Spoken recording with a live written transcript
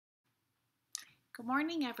Good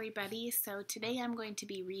morning, everybody. So today I'm going to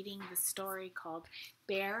be reading the story called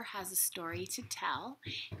Bear Has a Story to Tell.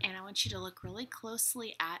 And I want you to look really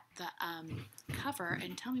closely at the cover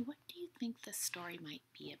and tell me, what do you think this story might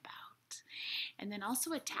be about? And then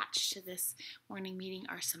also attached to this morning meeting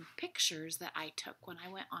are some pictures that I took when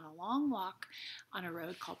I went on a long walk on a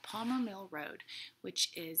road called Palmer Mill Road,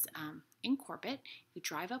 which is in Corbett. You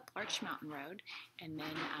drive up Larch Mountain Road, and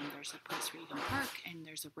then there's a place where you can park, and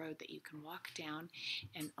there's a road that you can walk down.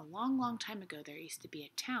 And a long, long time ago, there used to be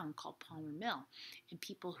a town called Palmer Mill, and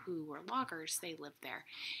people who were loggers, they lived there.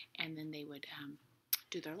 And then they would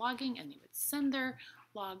do their logging, and they would send their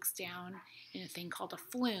logs down in a thing called a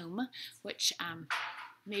flume, which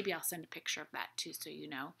maybe I'll send a picture of that too so you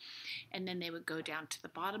know. And then they would go down to the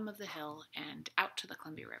bottom of the hill and out to the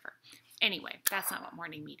Columbia River. Anyway, that's not what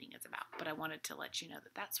morning meeting is about, but I wanted to let you know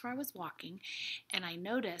that that's where I was walking, and I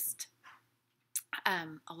noticed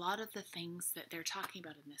a lot of the things that they're talking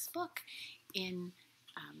about in this book in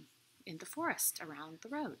the forest around the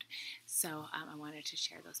road. So I wanted to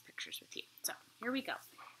share those pictures with you. So here we go.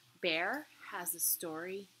 Bear has a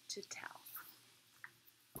story to tell.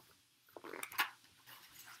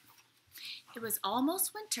 It was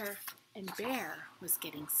almost winter, and Bear was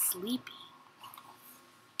getting sleepy.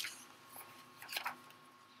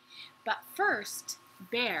 But first,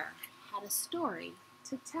 Bear had a story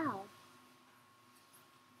to tell.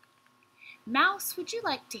 Mouse, would you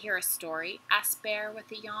like to hear a story? Asked Bear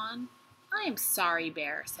with a yawn. I am sorry,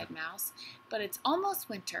 Bear, said Mouse, but it's almost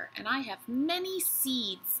winter, and I have many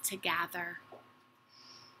seeds to gather.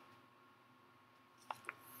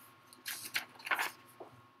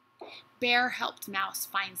 Bear helped Mouse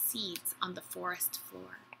find seeds on the forest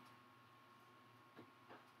floor.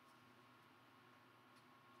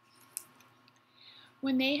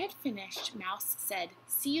 When they had finished, Mouse said,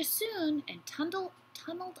 "See you soon," and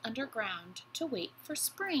tunneled underground to wait for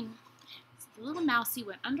spring. So the little mousie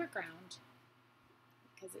went underground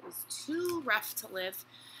because it was too rough to live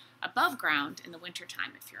above ground in the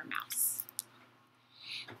wintertime if you're a mouse.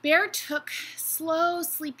 Bear took slow,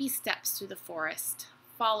 sleepy steps through the forest.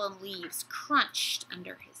 Fallen leaves crunched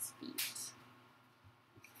under his feet.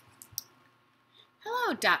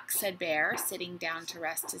 Hello, Duck, said Bear, sitting down to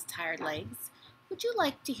rest his tired legs. Would you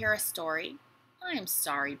like to hear a story? I am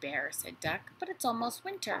sorry, Bear, said Duck, but it's almost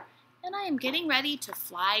winter, and I am getting ready to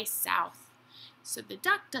fly south. So the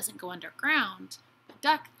duck doesn't go underground. The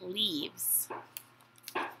duck leaves.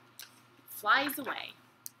 It flies away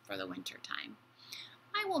for the winter time.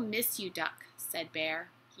 I will miss you, Duck, said Bear.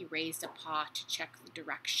 He raised a paw to check the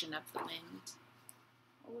direction of the wind.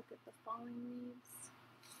 Oh, look at the falling leaves.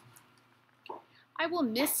 I will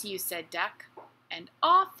miss you, said Duck, and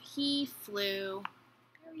off he flew.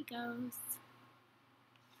 There he goes.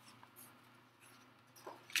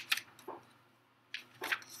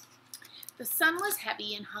 The sun was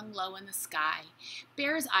heavy and hung low in the sky.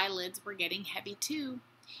 Bear's eyelids were getting heavy too.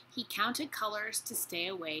 He counted colors to stay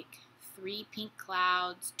awake. 3 pink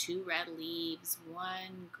clouds, 2 red leaves,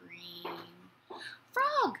 1 green.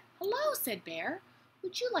 Frog! Hello, said Bear.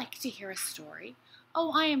 Would you like to hear a story?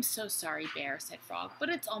 Oh, I am so sorry, Bear, said Frog, but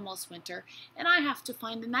it's almost winter, and I have to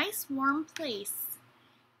find a nice warm place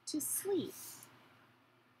to sleep.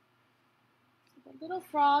 So the little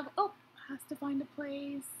frog, has to find a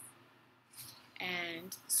place.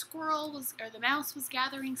 And the mouse was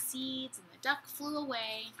gathering seeds, and the duck flew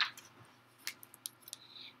away.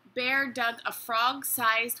 Bear dug a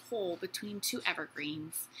frog-sized hole between 2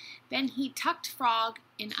 evergreens. Then he tucked Frog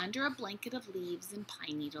in under a blanket of leaves and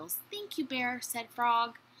pine needles. Thank you, Bear, said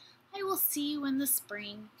Frog. I will see you in the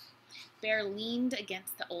spring. Bear leaned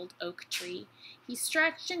against the old oak tree. He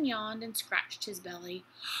stretched and yawned and scratched his belly.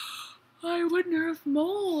 I wonder if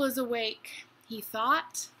Mole is awake, he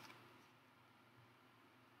thought.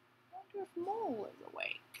 I wonder if Mole is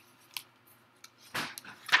awake.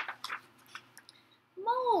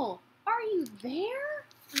 Mole, are you there?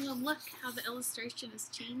 Oh, look how the illustration is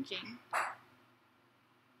changing.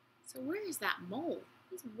 So where is that mole?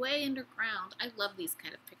 He's way underground. I love these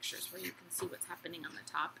kind of pictures where you can see what's happening on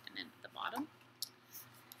the top and then at the bottom.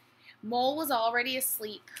 Mole was already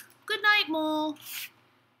asleep. Good night, Mole,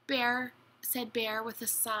 said Bear with a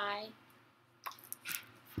sigh.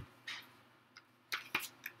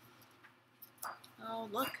 Oh,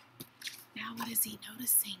 look. Now what is he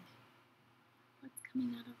noticing? What's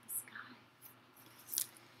coming out of the sky?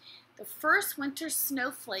 The first winter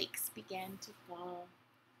snowflakes began to fall.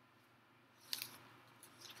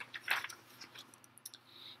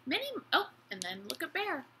 And then look at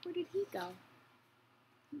Bear. Where did he go?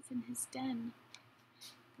 He's in his den.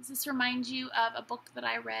 Does this remind you of a book that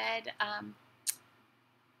I read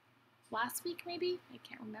last week maybe? I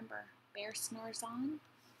can't remember. Bear snores on.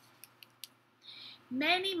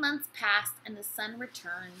 Many months passed and the sun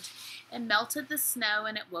returned. It melted the snow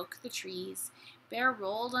and it woke the trees. Bear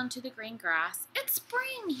rolled onto the green grass. "It's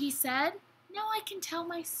spring," he said. "Now I can tell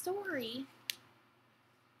my story."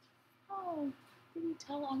 Oh, did he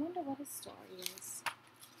tell? I wonder what his story is.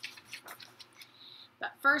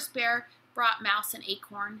 But first Bear brought Mouse an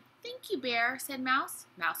acorn. "Thank you, Bear," said Mouse.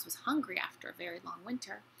 Mouse was hungry after a very long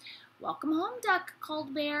winter. "Welcome home, Duck,"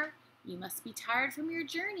 called Bear. "You must be tired from your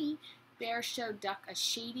journey." Bear showed Duck a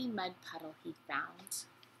shady mud puddle he'd found.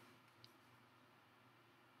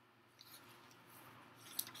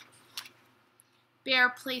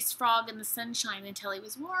 Bear placed Frog in the sunshine until he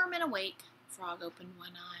was warm and awake. Frog opened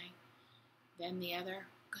one eye, then the other.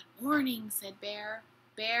 "Good morning," said Bear.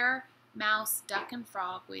 Bear, Mouse, Duck, and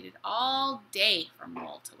Frog waited all day for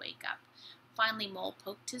Mole to wake up. Finally, Mole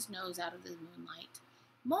poked his nose out of the moonlight.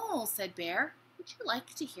 "Mole," said Bear, "would you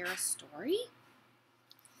like to hear a story?"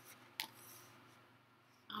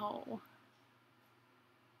 Oh.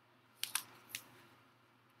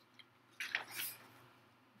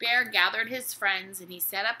 Bear gathered his friends, and he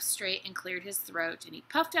sat up straight and cleared his throat, and he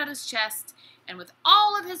puffed out his chest, and with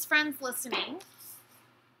all of his friends listening,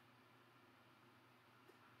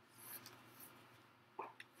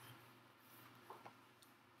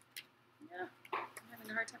 I'm having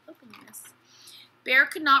a hard time opening this. Bear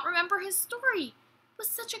could not remember his story. "It was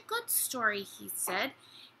such a good story," he said,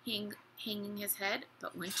 hanging his head.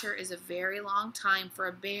 But winter is a very long time for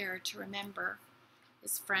a bear to remember.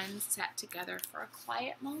 His friends sat together for a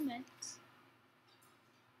quiet moment.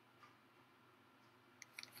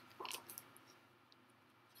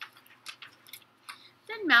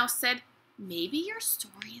 Then Mouse said, "Maybe your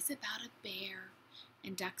story is about a bear."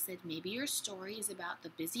 And Duck said, "Maybe your story is about the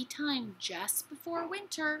busy time just before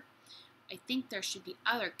winter." "I think there should be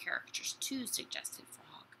other characters too," suggested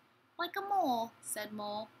Frog. "Like a mole," said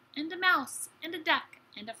Mole, "and a mouse, and a duck,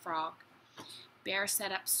 and a frog." Bear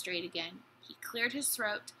sat up straight again. He cleared his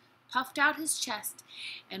throat, puffed out his chest,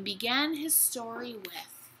 and began his story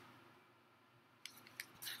with,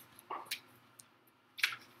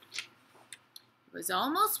 "It was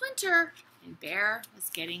almost winter, and Bear was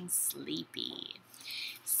getting sleepy."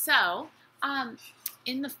 So,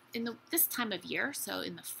 in this time of year, so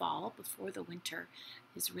in the fall, before the winter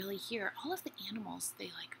is really here, all of the animals,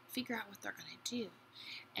 they like figure out what they're going to do.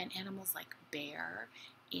 And animals like Bear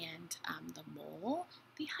and the mole,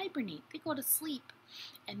 they hibernate, they go to sleep.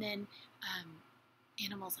 And then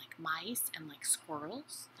animals like mice and like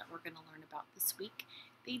squirrels that we're going to learn about this week,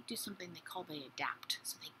 they do something they adapt.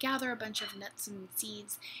 So they gather a bunch of nuts and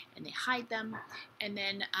seeds and they hide them, and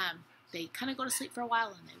then they kind of go to sleep for a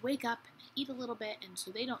while and they wake up and they eat a little bit, and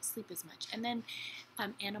so they don't sleep as much. And then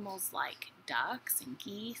animals like ducks and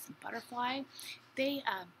geese and butterfly, they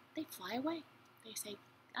fly away. They say,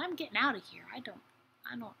 "I'm getting out of here. I don't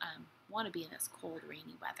want to be in this cold,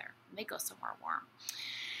 rainy weather." And they go somewhere warm.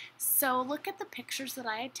 So look at the pictures that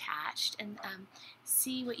I attached and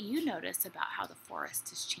see what you notice about how the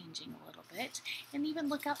forest is changing a little bit. And even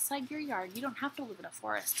look outside your yard. You don't have to live in a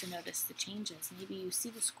forest to notice the changes. Maybe you see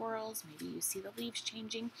the squirrels, maybe you see the leaves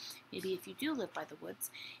changing. Maybe if you do live by the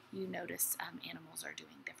woods, you notice animals are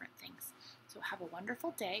doing different things. So have a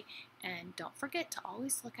wonderful day, and don't forget to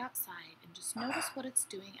always look outside and just notice what it's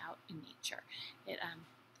doing out in nature.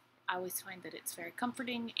 I always find that it's very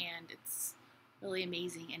comforting, and it's really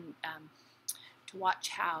amazing, and to watch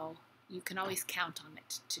how you can always count on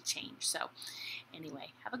it to change. So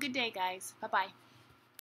anyway, have a good day, guys. Bye-bye.